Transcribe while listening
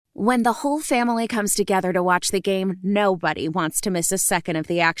When the whole family comes together to watch the game, nobody wants to miss a second of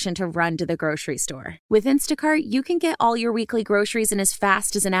the action to run to the grocery store. With Instacart, you can get all your weekly groceries in as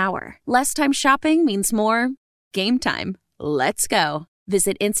fast as an hour. Less time shopping means more game time. Let's go.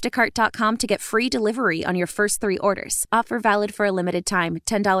 Visit instacart.com to get free delivery on your first 3 orders. Offer valid for a limited time.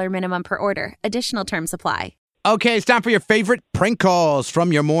 $10 minimum per order. Additional terms apply. Okay, it's time for your favorite prank calls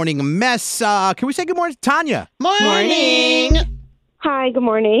from your morning mess. Can we say good morning to Tanya? Morning. Hi, good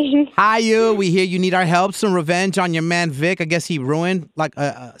morning. Hi, you. We hear you need our help. Some revenge on your man, Vic. I guess he ruined like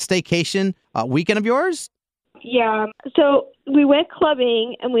a staycation weekend of yours? Yeah, so we went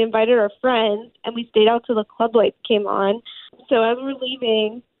clubbing and we invited our friends and we stayed out till the club lights came on. So as we're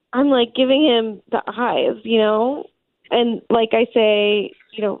leaving, I'm like giving him the eyes, and like I say,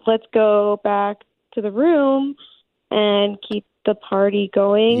 let's go back to the room and keep the party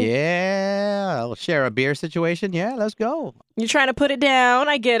going. Yeah, I'll share a beer situation. Yeah, let's go. You're trying to put it down.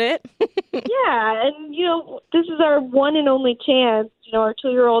 I get it. Yeah, and, this is our one and only chance. Our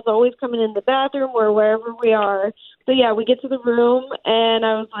 2-year-old's always coming in the bathroom or wherever we are. So, yeah, we get to the room, and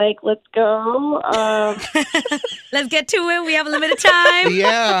I was like, let's go. Let's get to it. We have a limited time.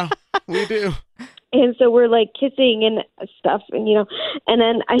 Yeah, we do. And so we're, like, kissing and stuff, and, and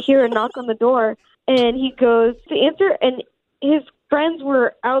then I hear a knock on the door, and he goes to answer, and his friends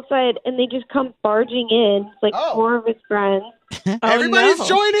were outside, and they just come barging in, like 4 of his friends. Everybody's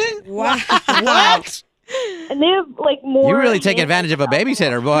joining? Wow. What? And they have, like, more... You really take advantage of a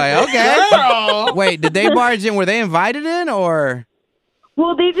babysitter, boy. Okay. Girl. Wait, did they barge in? Were they invited in, or...?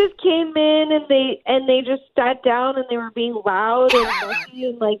 Well, they just came in, and they just sat down, and they were being loud and messy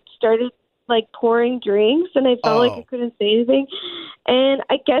and, like, started, like, pouring drinks, and I felt like I couldn't say anything. And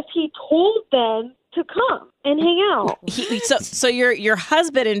I guess he told them to come and hang out. So your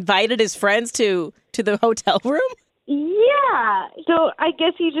husband invited his friends to the hotel room? Yeah. So I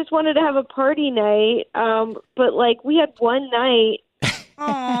guess he just wanted to have a party night. But like we had one night.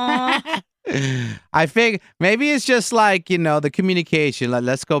 Aww. I think maybe it's just like, the communication.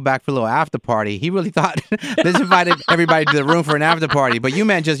 Let's go back for a little after party. He really thought let's invited everybody to the room for an after party, but you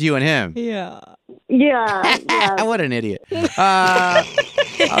meant just you and him. Yeah. Yeah. What an idiot.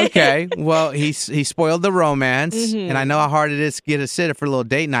 Okay. Well, he spoiled the romance, and I know how hard it is to get a sitter for a little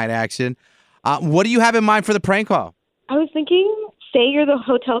date night action. What do you have in mind for the prank call? I was thinking, say you're the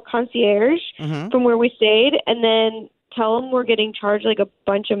hotel concierge from where we stayed, and then tell them we're getting charged like a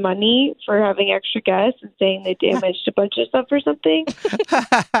bunch of money for having extra guests and saying they damaged a bunch of stuff or something.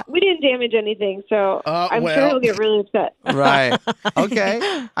 We didn't damage anything, so I'm sure he'll get really upset. Right.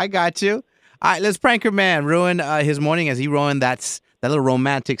 Okay. I got you. All right, let's prank your man. Ruin his morning as he ruined that little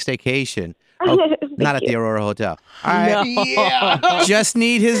romantic staycation. Not at the Aurora Hotel. All right. No. Yeah. Just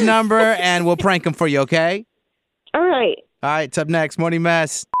need his number, and we'll prank him for you, okay? All right. All right, it's up next. Morning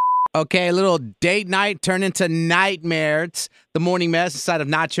Mess. Okay, a little date night turned into nightmare. It's the Morning Mess inside of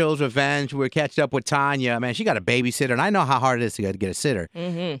Nachoo's Revenge. We're catching up with Tanya. Man, she got a babysitter, and I know how hard it is to get a sitter.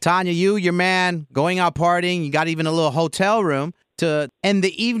 Tanya, your man, going out partying. You got even a little hotel room to end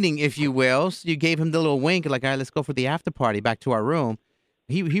the evening, if you will. So you gave him the little wink, like, all right, let's go for the after party back to our room.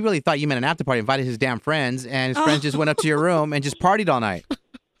 He really thought you meant an after party, invited his damn friends, and his friends just went up to your room and just partied all night.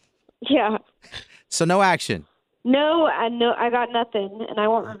 Yeah. So no action. No, I got nothing, and I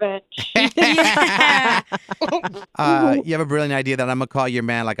want revenge. You have a brilliant idea that I'm going to call your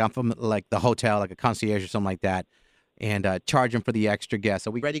man, like I'm from like the hotel, like a concierge or something like that, and charge him for the extra guests.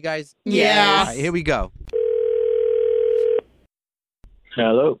 Are we ready, guys? Yeah. All right, here we go.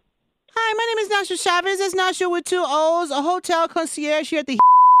 Hello. Hi, my name is Nachoo Chavez. That's Nachoo with 2 O's, a hotel concierge here at the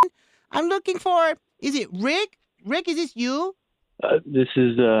I'm looking for, is it Rick? Rick, is this you? This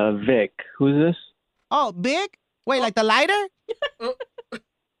is Vic. Who's this? Oh, Vic? Wait, like the lighter?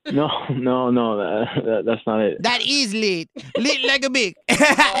 No, that's not it. That is lit. Lit like a Vic. Am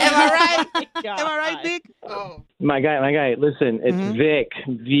I right? Am I right, Vic? Oh. My guy, listen, it's Vic.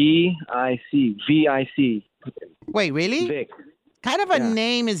 V-I-C. V-I-C. Wait, really? Vic. Kind of a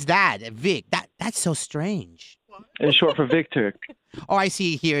name is that, Vic? That's so strange. It's short for Victor. Oh, I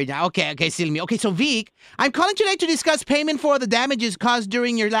see here now. Okay, silly me. Okay, so Vic, I'm calling today to discuss payment for the damages caused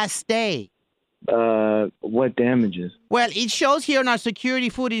during your last stay. What damages? Well, it shows here on our security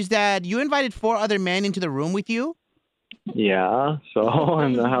footage that you invited 4 other men into the room with you. Yeah, so,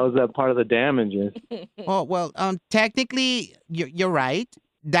 and how is that part of the damages? Oh, well, technically, you're right.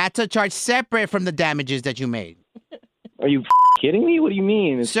 That's a charge separate from the damages that you made. Are you kidding me? What do you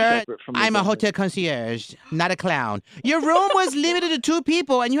mean? It's Sir, separate from the I'm a damages? hotel concierge, not a clown. Your room was limited to 2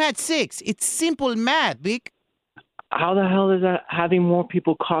 people, and you had 6. It's simple math, Vic. How the hell does that having more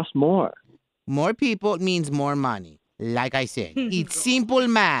people cost more? More people means more money. Like I said, it's simple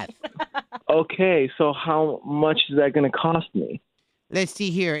math. Okay, so how much is that going to cost me? Let's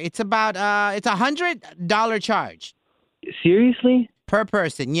see here. It's about it's $100 charge Seriously? per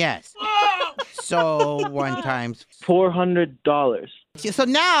person. Yes. So 1 times. $400. So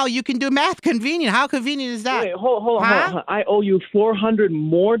now you can do math convenient. How convenient is that? Wait, hold on. I owe you $400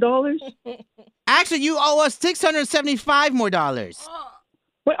 more dollars? Actually, you owe us $675 more.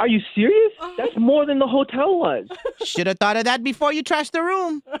 Wait, are you serious? That's more than the hotel was. Should have thought of that before you trashed the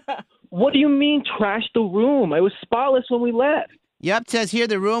room. What do you mean trash the room? It was spotless when we left. Yep, says here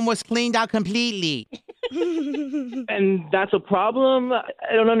the room was cleaned out completely. And that's a problem?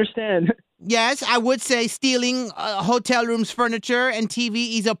 I don't understand. Yes, I would say stealing hotel room's furniture and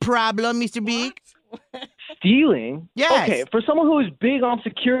TV is a problem, Mr. Big. Stealing? Yes. Okay, for someone who is big on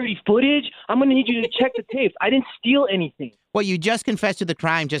security footage, I'm going to need you to check the tapes. I didn't steal anything. Well, you just confessed to the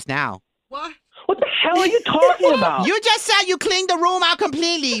crime just now. What? What the hell are you talking about? You just said you cleaned the room out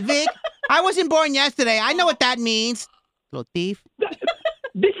completely, Vic. I wasn't born yesterday. I know what that means. Little thief.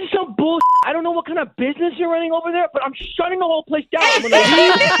 This is some bullshit. I don't know what kind of business you're running over there, but I'm shutting the whole place down. I'm gonna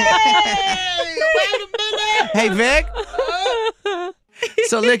Hey, Vic.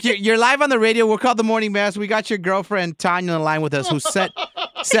 So, look, you're live on the radio. We're called The Morning Mess. We got your girlfriend, Tanya, on the line with us, who set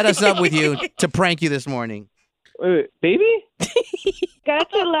us up with you to prank you this morning. Wait, baby?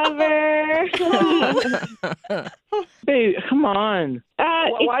 Gotcha, lover. Babe, come on.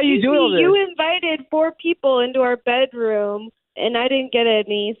 Why are you excuse doing me, all this? You invited 4 people into our bedroom, and I didn't get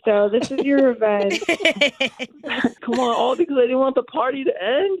any, so this is your revenge. Come on, all because I didn't want the party to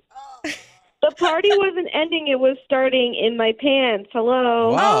end? The party wasn't ending. It was starting in my pants. Hello.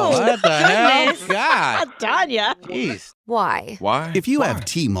 Wow, what the hell? God. Tanya. Jeez. Why? Why? If you have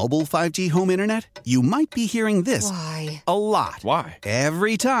T-Mobile 5G home internet, you might be hearing this Why? a lot. Why?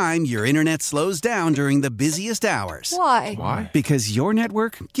 Every time your internet slows down during the busiest hours. Why? Why? Because your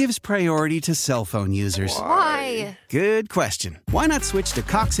network gives priority to cell phone users. Why? Good question. Why not switch to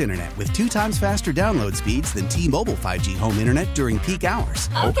Cox Internet with 2 times faster download speeds than T-Mobile 5G home internet during peak hours?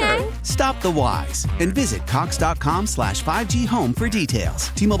 Okay. Stop the whys and visit cox.com/5G home for details.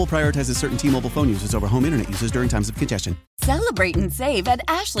 T-Mobile prioritizes certain T-Mobile phone users over home internet users during times of congestion. Celebrate and save at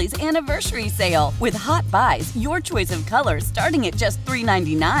Ashley's Anniversary Sale. With Hot Buys, your choice of colors starting at just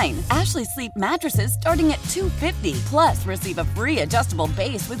 $3.99. Ashley Sleep mattresses starting at $2.50. Plus, receive a free adjustable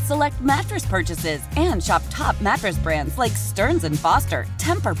base with select mattress purchases. And shop top mattress brands like Stearns & Foster,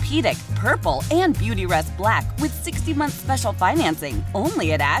 Tempur-Pedic, Purple, and Beautyrest Black with 60-month special financing.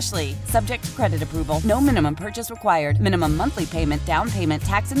 Only at Ashley. Subject to credit approval. No minimum purchase required. Minimum monthly payment, down payment,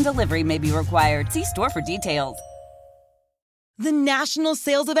 tax, and delivery may be required. See store for details. The national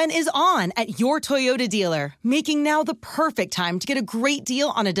sales event is on at your Toyota dealer, making now the perfect time to get a great deal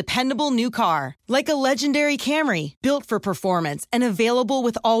on a dependable new car. Like a legendary Camry, built for performance and available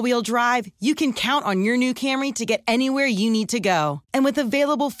with all-wheel drive, you can count on your new Camry to get anywhere you need to go. And with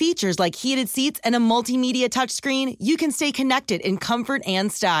available features like heated seats and a multimedia touchscreen, you can stay connected in comfort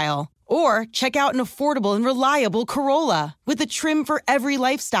and style. Or check out an affordable and reliable Corolla with a trim for every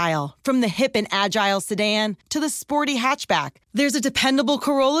lifestyle, from the hip and agile sedan to the sporty hatchback. There's a dependable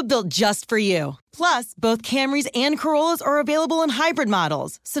Corolla built just for you. Plus, both Camrys and Corollas are available in hybrid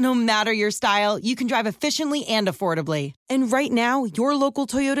models, so no matter your style, you can drive efficiently and affordably. And right now, your local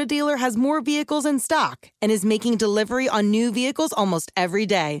Toyota dealer has more vehicles in stock and is making delivery on new vehicles almost every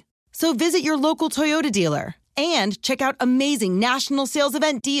day. So visit your local Toyota dealer. And check out amazing national sales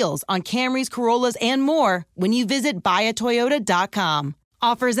event deals on Camrys, Corollas, and more when you visit buyatoyota.com.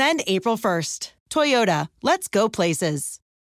 Offers end April 1st. Toyota, let's go places.